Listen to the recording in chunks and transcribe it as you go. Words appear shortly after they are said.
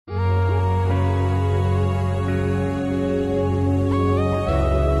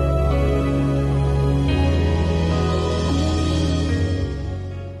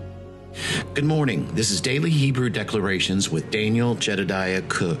Good morning. This is Daily Hebrew Declarations with Daniel Jedediah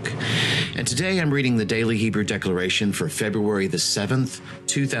Cook. And today I'm reading the Daily Hebrew Declaration for February the 7th,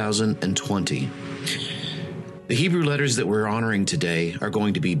 2020. The Hebrew letters that we're honoring today are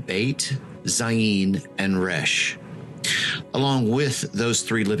going to be Beit, Zayin, and Resh. Along with those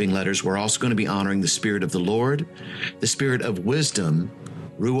three living letters, we're also going to be honoring the Spirit of the Lord, the Spirit of Wisdom,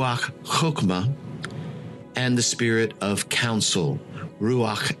 Ruach Chokmah, and the Spirit of Counsel,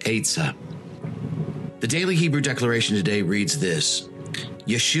 Ruach Eitzah. The Daily Hebrew Declaration today reads this: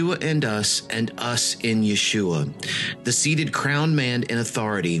 Yeshua and us in Yeshua, the seated crowned man in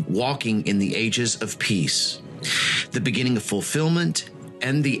authority, walking in the ages of peace, the beginning of fulfillment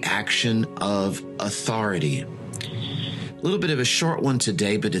and the action of authority. A little bit of a short one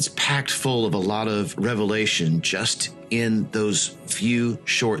today, but it's packed full of a lot of revelation just in those few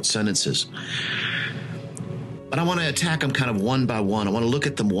short sentences. But I want to attack them kind of one by one. I want to look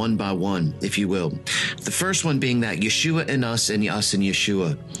at them one by one, if you will. The first one being that Yeshua and us in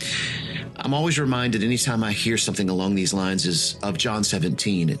Yeshua. I'm always reminded anytime I hear something along these lines is of John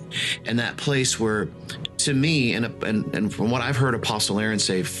 17 and that place where, to me, and from what I've heard Apostle Aaron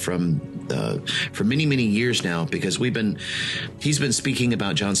say for many, many years now, because he's been speaking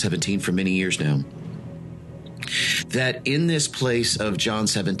about John 17 for many years now, that in this place of John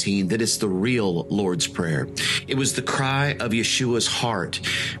 17, that it's the real Lord's Prayer. It was the cry of Yeshua's heart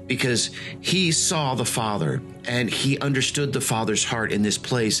because he saw the Father and he understood the Father's heart in this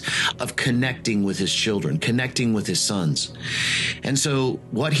place of connecting with his children, connecting with his sons. And so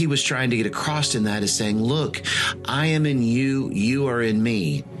what he was trying to get across in that is saying, look, I am in you, you are in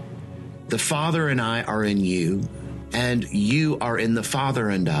me. The Father and I are in you, and you are in the Father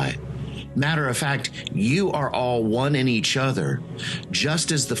and I. Matter of fact, you are all one in each other,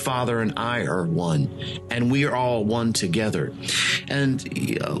 just as the Father and I are one, and we are all one together. And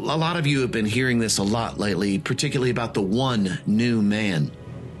a lot of you have been hearing this a lot lately, particularly about the one new man,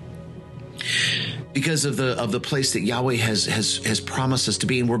 because of the place that Yahweh has promised us to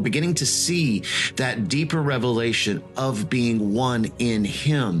be. And we're beginning to see that deeper revelation of being one in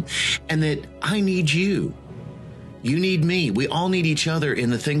him, and that I need you. You need me. We all need each other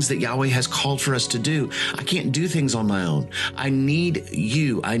in the things that Yahweh has called for us to do. I can't do things on my own. I need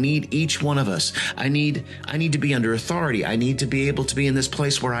you. I need each one of us. I need to be under authority. I need to be able to be in this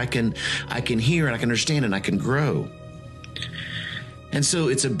place where I can hear and I can understand and I can grow. And so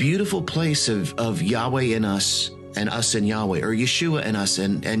it's a beautiful place of Yahweh in us and us in Yahweh, or Yeshua in us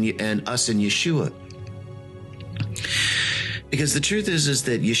and us in Yeshua. Because the truth is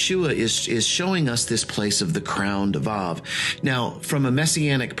that Yeshua is showing us this place of the crowned Vav. Now, from a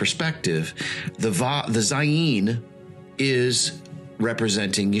messianic perspective, the Zayin is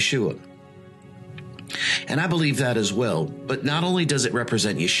representing Yeshua. And I believe that as well. But not only does it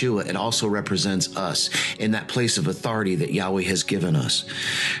represent Yeshua, it also represents us in that place of authority that Yahweh has given us.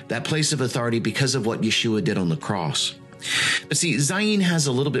 That place of authority because of what Yeshua did on the cross. But see, Zayin has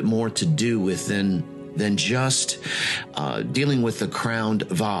a little bit more to do with than just dealing with the crowned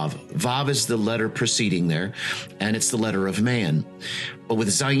Vav. Vav is the letter preceding there, and it's the letter of man. But with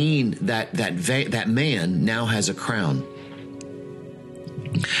Zayin, that man now has a crown.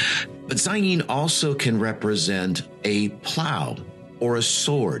 But Zayin also can represent a plow or a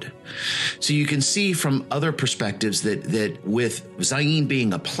sword. So you can see from other perspectives that with Zayin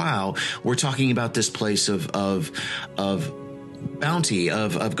being a plow, we're talking about this place of bounty,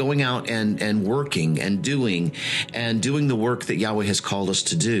 of going out and working and doing the work that Yahweh has called us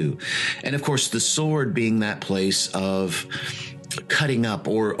to do. And of course, the sword being that place of cutting up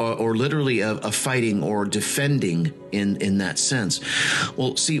or literally of fighting or defending in that sense.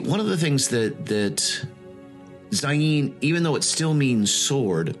 Well, see, one of the things that Zayin, even though it still means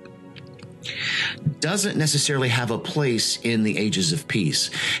sword, doesn't necessarily have a place in the ages of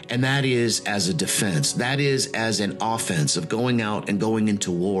peace. And that is as a defense. That is as an offense of going out and going into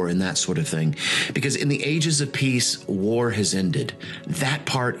war and that sort of thing. Because in the ages of peace, war has ended. That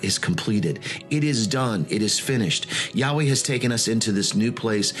part is completed. It is done. It is finished. Yahweh has taken us into this new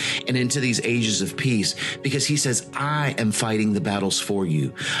place and into these ages of peace because he says, I am fighting the battles for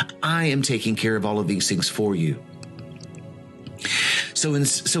you. I am taking care of all of these things for you. So in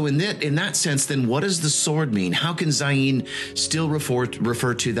that sense, then what does the sword mean? How can Zayin still refer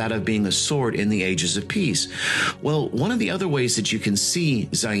to that of being a sword in the ages of peace? Well, one of the other ways that you can see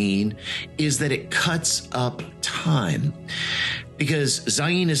Zayin is that it cuts up time. Because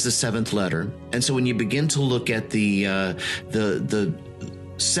Zayin is the seventh letter, and so when you begin to look at the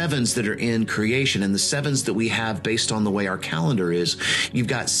sevens that are in creation and the sevens that we have based on the way our calendar is, you've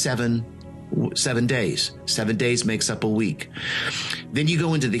got 7 7 days. 7 days makes up a week. Then you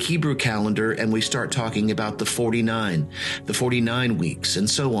go into the Hebrew calendar and we start talking about the 49 weeks and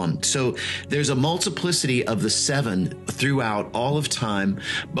so on. So there's a multiplicity of the 7 throughout all of time,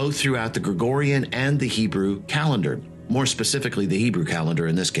 both throughout the Gregorian and the Hebrew calendar, more specifically the Hebrew calendar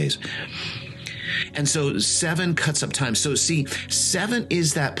in this case. And so 7 cuts up time. So see, 7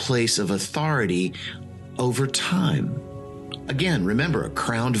 is that place of authority over time. Again, remember, a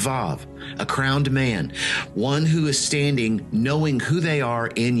crowned Vav, a crowned man, one who is standing knowing who they are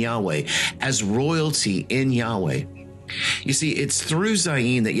in Yahweh, as royalty in Yahweh. You see, it's through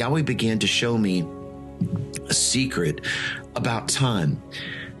Zayin that Yahweh began to show me a secret about time.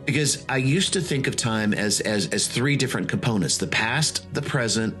 Because I used to think of time as 3 different components: the past, the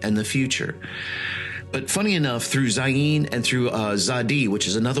present, and the future. But funny enough, through Zayin and through Zadi, which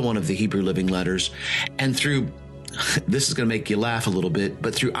is another one of the Hebrew living letters, and through, this is going to make you laugh a little bit,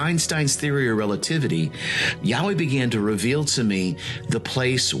 but through Einstein's theory of relativity, Yahweh began to reveal to me the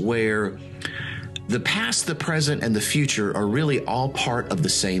place where the past, the present, and the future are really all part of the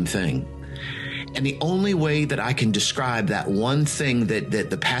same thing. And the only way that I can describe that one thing that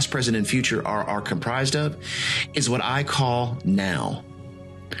the past, present, and future are comprised of is what I call now.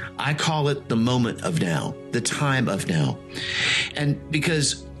 I call it the moment of now, the time of now. And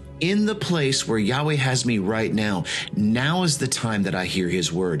because in the place where Yahweh has me right now, now is the time that I hear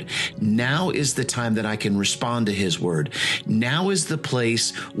his word. Now is the time that I can respond to his word. Now is the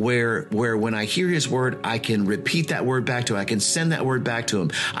place where when I hear his word, I can repeat that word back to him. I can send that word back to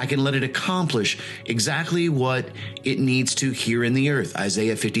him. I can let it accomplish exactly what it needs to here in the earth.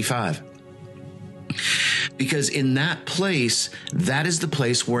 Isaiah 55. Because in that place, that is the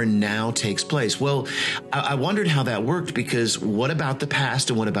place where now takes place. Well, I wondered how that worked, because what about the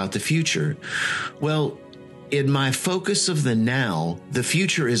past and what about the future? Well, in my focus of the now, the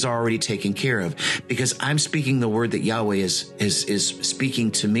future is already taken care of, because I'm speaking the word that Yahweh is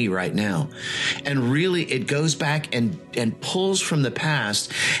speaking to me right now. And really, it goes back and pulls from the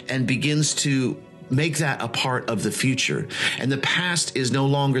past and begins to make that a part of the future. And the past is no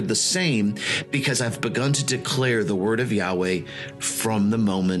longer the same, because I've begun to declare the word of Yahweh from the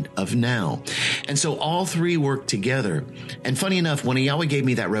moment of now. And so all 3 work together. And funny enough, when Yahweh gave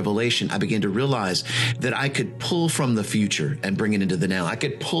me that revelation, I began to realize that I could pull from the future and bring it into the now. I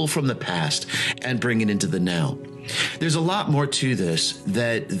could pull from the past and bring it into the now. There's a lot more to this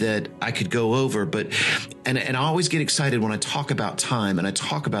that I could go over, but I always get excited when I talk about time and I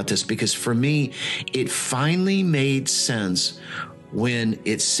talk about this, because for me, it finally made sense when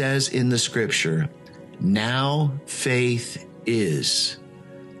it says in the scripture, now faith is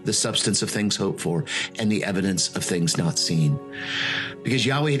the substance of things hoped for and the evidence of things not seen. Because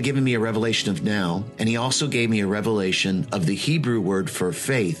Yahweh had given me a revelation of now, and he also gave me a revelation of the Hebrew word for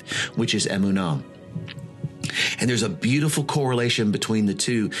faith, which is emunah. And there's a beautiful correlation between the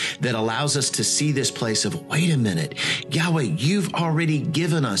two that allows us to see this place of, wait a minute, Yahweh, you've already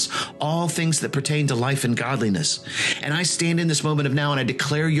given us all things that pertain to life and godliness. And I stand in this moment of now and I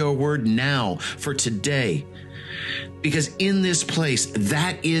declare your word now for today. Because in this place,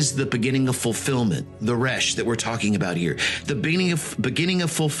 that is the beginning of fulfillment, the resh that we're talking about here, the beginning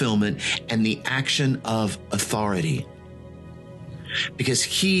of fulfillment and the action of authority. Because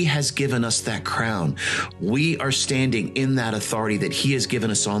he has given us that crown. We are standing in that authority that he has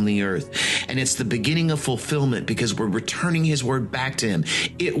given us on the earth. And it's the beginning of fulfillment, because we're returning his word back to him.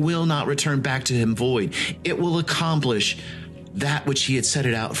 It will not return back to him void. It will accomplish that which he had set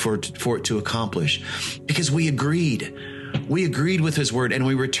it out for it to accomplish. Because we agreed. We agreed with his word and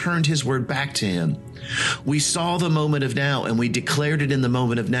we returned his word back to him. We saw the moment of now and we declared it in the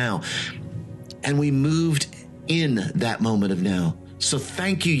moment of now. And we moved in that moment of now. So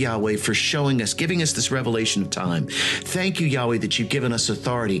thank you, Yahweh, for showing us, giving us this revelation of time. Thank you, Yahweh, that you've given us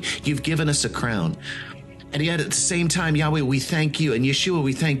authority. You've given us a crown. And yet at the same time, Yahweh, we thank you. And Yeshua,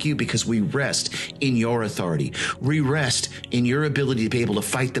 we thank you because we rest in your authority. We rest in your ability to be able to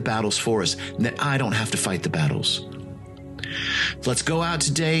fight the battles for us, and that I don't have to fight the battles. Let's go out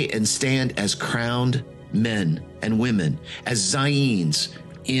today and stand as crowned men and women, as Zayins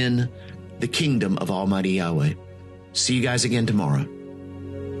in the kingdom of Almighty Yahweh. See you guys again tomorrow.